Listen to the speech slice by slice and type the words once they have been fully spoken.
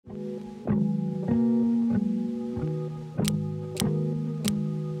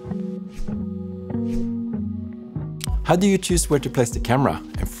How do you choose where to place the camera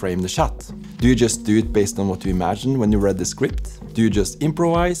and frame the shot? Do you just do it based on what you imagine when you read the script? Do you just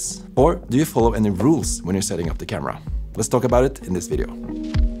improvise? Or do you follow any rules when you're setting up the camera? Let's talk about it in this video.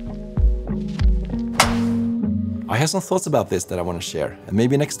 I have some thoughts about this that I want to share, and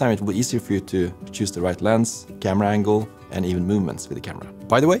maybe next time it will be easier for you to choose the right lens, camera angle, and even movements with the camera.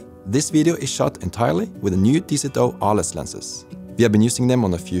 By the way, this video is shot entirely with the new DZO Arles lenses. We have been using them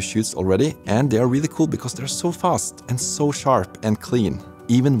on a few shoots already, and they are really cool because they're so fast and so sharp and clean,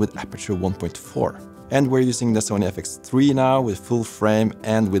 even with aperture 1.4. And we're using the Sony FX3 now with full frame,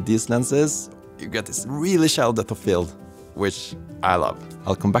 and with these lenses, you get this really shallow depth of field, which I love.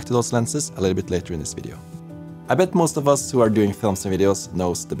 I'll come back to those lenses a little bit later in this video. I bet most of us who are doing films and videos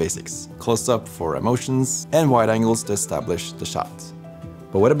knows the basics. Close-up for emotions and wide angles to establish the shot.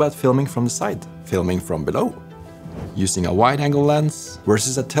 But what about filming from the side? Filming from below? Using a wide-angle lens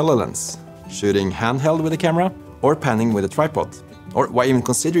versus a telelens? Shooting handheld with a camera or panning with a tripod? Or why even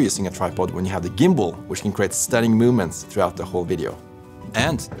consider using a tripod when you have the gimbal, which can create stunning movements throughout the whole video?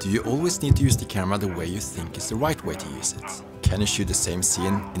 And do you always need to use the camera the way you think is the right way to use it? Can you shoot the same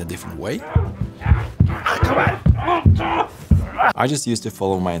scene in a different way? I just used to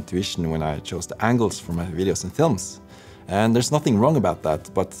follow my intuition when I chose the angles for my videos and films. And there's nothing wrong about that,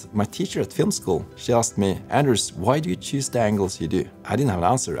 but my teacher at film school, she asked me, Anders, why do you choose the angles you do? I didn't have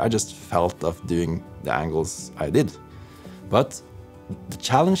an answer, I just felt of doing the angles I did. But the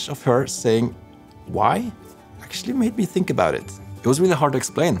challenge of her saying why actually made me think about it. It was really hard to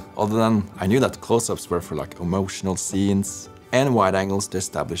explain, other than I knew that close-ups were for like emotional scenes and wide angles to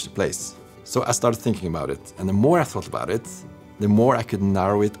establish the place. So I started thinking about it, and the more I thought about it, the more I could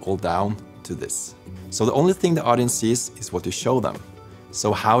narrow it all down to this. So the only thing the audience sees is what you show them.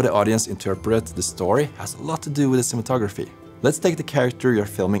 So how the audience interprets the story has a lot to do with the cinematography. Let's take the character you're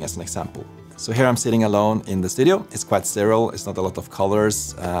filming as an example. So here I'm sitting alone in the studio. It's quite sterile, it's not a lot of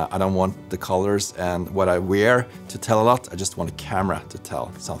colors. I don't want the colors and what I wear to tell a lot. I just want a camera to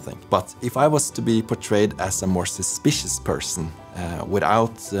tell something. But if I was to be portrayed as a more suspicious person,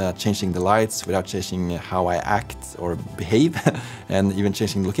 without changing the lights, without changing how I act or behave, and even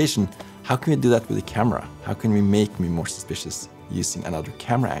changing the location, how can we do that with the camera? How can we make me more suspicious using another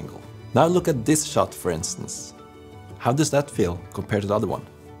camera angle? Now look at this shot, for instance. How does that feel compared to the other one?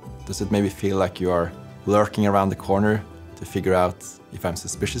 Does it maybe feel like you are lurking around the corner to figure out if I'm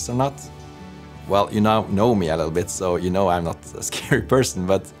suspicious or not? Well, you now know me a little bit, so you know I'm not a scary person,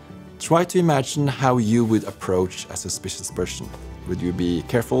 but try to imagine how you would approach a suspicious person. Would you be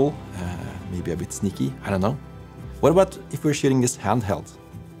careful, maybe a bit sneaky? I don't know. What about if we're shooting this handheld?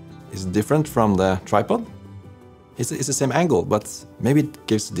 Is it different from the tripod? It's the same angle, but maybe it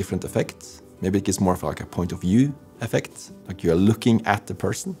gives a different effect. Maybe it gives more of like a point of view effect, like you are looking at the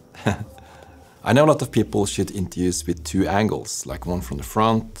person. I know a lot of people shoot interviews with two angles, like one from the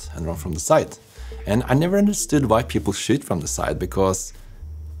front and one from the side. And I never understood why people shoot from the side, because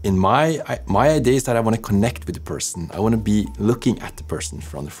in my idea is that I want to connect with the person. I want to be looking at the person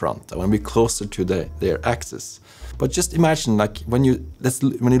from the front. I want to be closer to their axis. But just imagine, like when you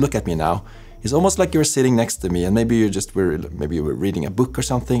look at me now, it's almost like you're sitting next to me, and maybe you were reading a book or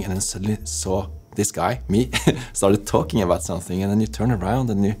something, and then suddenly saw this guy, me, started talking about something, and then you turn around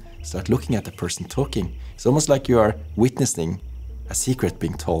and you start looking at the person talking. It's almost like you are witnessing a secret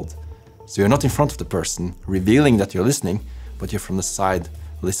being told. So you're not in front of the person revealing that you're listening, but you're from the side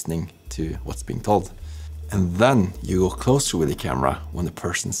listening to what's being told. And then you go closer with the camera when the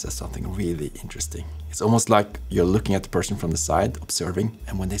person says something really interesting. It's almost like you're looking at the person from the side, observing,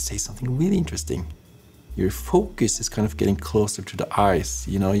 and when they say something really interesting, your focus is kind of getting closer to the eyes.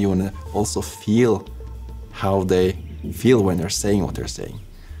 You know, you want to also feel how they feel when they're saying what they're saying.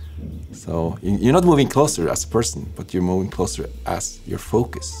 So you're not moving closer as a person, but you're moving closer as your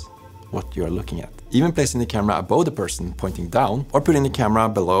focus, what you're looking at. Even placing the camera above the person, pointing down, or putting the camera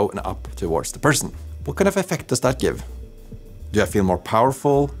below and up towards the person. What kind of effect does that give? Do I feel more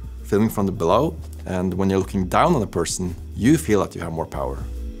powerful filming from the below? And when you're looking down on the person, you feel that you have more power.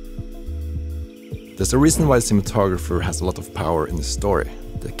 There's a reason why the cinematographer has a lot of power in the story.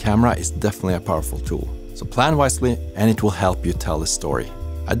 The camera is definitely a powerful tool. So plan wisely and it will help you tell the story.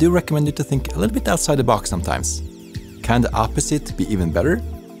 I do recommend you to think a little bit outside the box sometimes. Can the opposite be even better?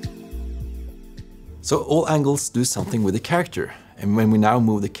 So all angles do something with the character. And when we now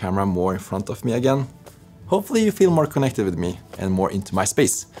move the camera more in front of me again, hopefully you feel more connected with me and more into my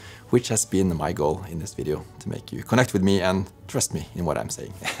space, which has been my goal in this video, to make you connect with me and trust me in what I'm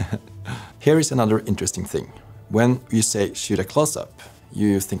saying. Here is another interesting thing. When you say shoot a close-up,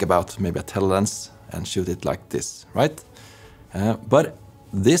 you think about maybe a telelens and shoot it like this, right? But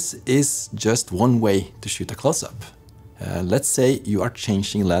this is just one way to shoot a close-up. Let's say you are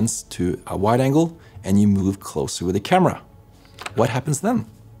changing lens to a wide angle and you move closer with the camera. What happens then?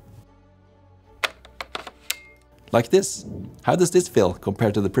 Like this. How does this feel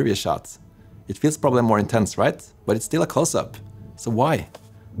compared to the previous shot? It feels probably more intense, right? But it's still a close-up. So why?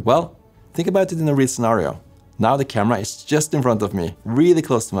 Well, think about it in a real scenario. Now the camera is just in front of me, really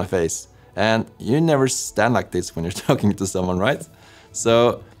close to my face. And you never stand like this when you're talking to someone, right?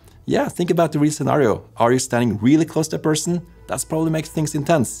 So yeah, think about the real scenario. Are you standing really close to a person? That probably makes things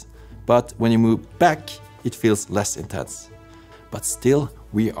intense. But when you move back, it feels less intense. But still,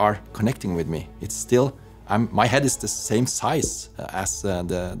 we are connecting with me. It's still, my head is the same size as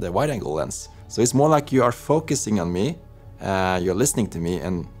the wide-angle lens. So it's more like you are focusing on me, you're listening to me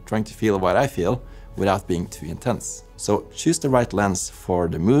and trying to feel what I feel without being too intense. So choose the right lens for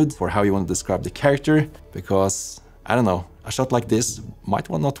the mood, for how you want to describe the character, because, I don't know, a shot like this might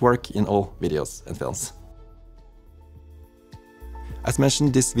not work in all videos and films. As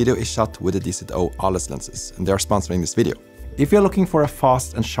mentioned, this video is shot with the DZO Arles lenses, and they are sponsoring this video. If you're looking for a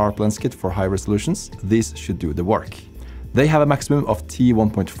fast and sharp lens kit for high resolutions, these should do the work. They have a maximum of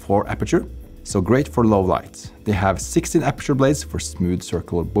t1.4 aperture, so great for low light. They have 16 aperture blades for smooth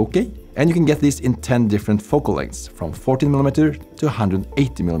circular bokeh, and you can get these in 10 different focal lengths, from 14mm to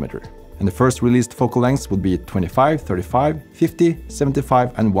 180mm. And the first released focal lengths would be 25, 35, 50,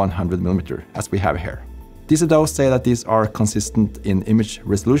 75 and 100mm, as we have here. DZO say that these are consistent in image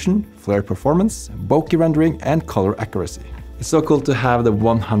resolution, flare performance, bokeh rendering and color accuracy. It's so cool to have the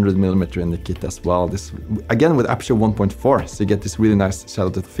 100mm in the kit as well. This, again, with aperture 1.4, so you get this really nice shadow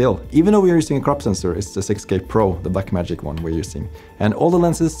depth fill. Even though we're using a crop sensor, it's the 6K Pro, the Blackmagic one we're using. And all the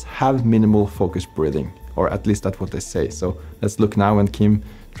lenses have minimal focus breathing, or at least that's what they say. So let's look now when Kim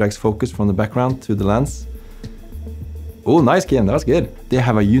drags focus from the background to the lens. Oh, nice, Kim, that was good. They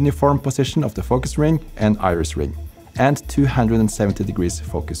have a uniform position of the focus ring and iris ring, and 270 degrees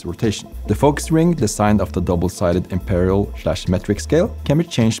focus rotation. The focus ring, designed of the double-sided imperial/metric scale, can be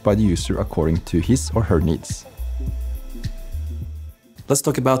changed by the user according to his or her needs. Let's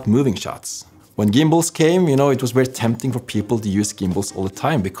talk about moving shots. When gimbals came, you know, it was very tempting for people to use gimbals all the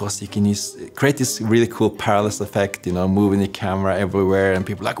time because you can create this really cool parallax effect, you know, moving the camera everywhere, and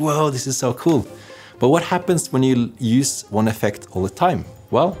people are like, whoa, this is so cool. But what happens when you use one effect all the time?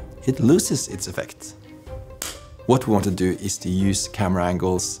 Well, it loses its effect. What we want to do is to use camera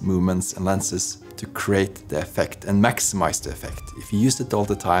angles, movements and lenses to create the effect and maximize the effect. If you use it all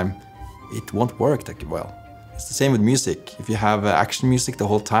the time, it won't work that well. It's the same with music. If you have action music the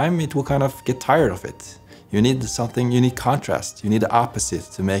whole time, it will kind of get tired of it. You need something, you need contrast, you need the opposite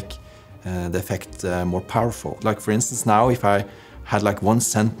to make the effect more powerful. Like for instance now, if I had like one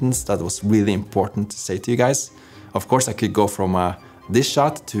sentence that was really important to say to you guys, of course I could go from this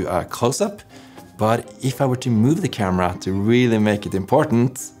shot to a close-up, but if I were to move the camera to really make it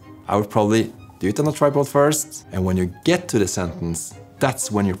important, I would probably do it on a tripod first, and when you get to the sentence,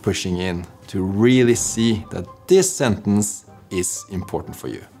 that's when you're pushing in to really see that this sentence is important for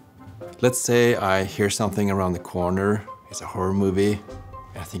you. Let's say I hear something around the corner, it's a horror movie,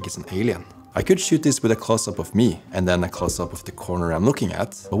 and I think it's an alien. I could shoot this with a close-up of me and then a close-up of the corner I'm looking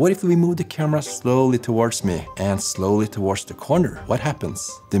at. But what if we move the camera slowly towards me and slowly towards the corner? What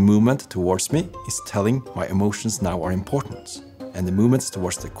happens? The movement towards me is telling my emotions now are important. And the movements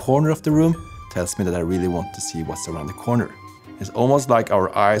towards the corner of the room tells me that I really want to see what's around the corner. It's almost like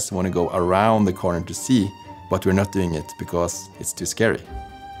our eyes want to go around the corner to see, but we're not doing it because it's too scary.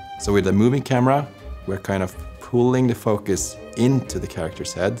 So with the moving camera, we're kind of pulling the focus into the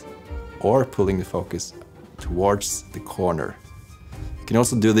character's head or pulling the focus towards the corner. You can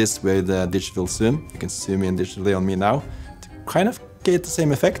also do this with digital zoom. You can zoom in digitally on me now to kind of get the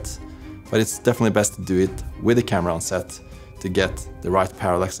same effect, but it's definitely best to do it with the camera on set to get the right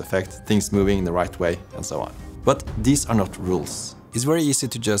parallax effect, things moving in the right way, and so on. But these are not rules. It's very easy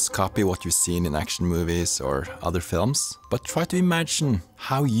to just copy what you've seen in action movies or other films, but try to imagine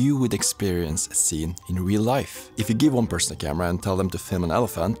how you would experience a scene in real life. If you give one person a camera and tell them to film an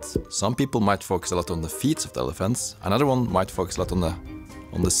elephant, some people might focus a lot on the feet of the elephants, another one might focus a lot on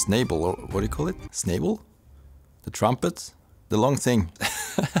the snabel, or what do you call it? Snabel? The trumpet? The long thing.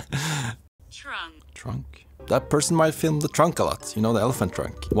 Trunk. That person might film the trunk a lot, you know, the elephant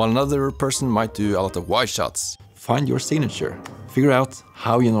trunk. While another person might do a lot of wide shots. Find your signature. Figure out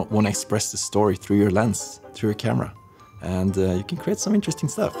how you want to express the story through your lens, through your camera. And you can create some interesting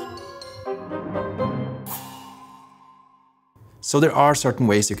stuff. So there are certain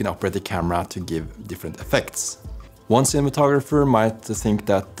ways you can operate the camera to give different effects. One cinematographer might think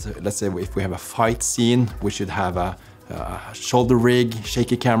that, let's say if we have a fight scene, we should have a shoulder rig,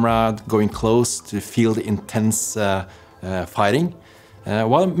 shaky camera, going close to feel the intense fighting.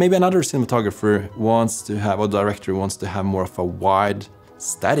 While maybe another cinematographer wants to have, or director wants to have more of a wide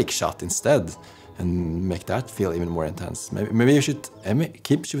static shot instead and make that feel even more intense. Maybe you should,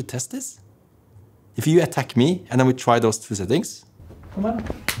 Kim, should we test this? If you attack me and then we try those two settings. Come on,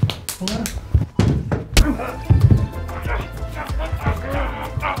 come on.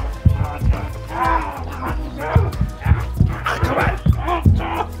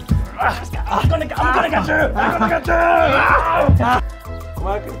 I'm gonna get you! I'm gonna get you! Kom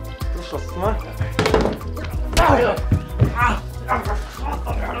her, du slåss med meg.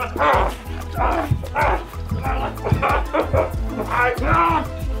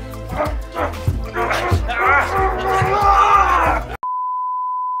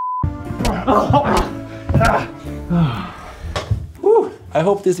 I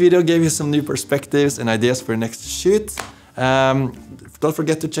hope this video gave you some new perspectives and ideas for your next shoot. Don't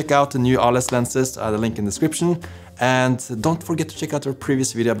forget to check out the new Arles lenses, the link in the description. And don't forget to check out our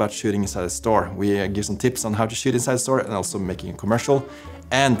previous video about shooting inside a store. We give some tips on how to shoot inside a store and also making a commercial.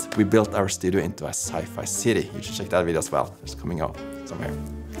 And we built our studio into a sci-fi city. You should check that video as well. It's coming up somewhere.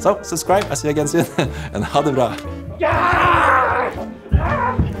 So subscribe, I'll see you again soon. And ha det bra! Yeah!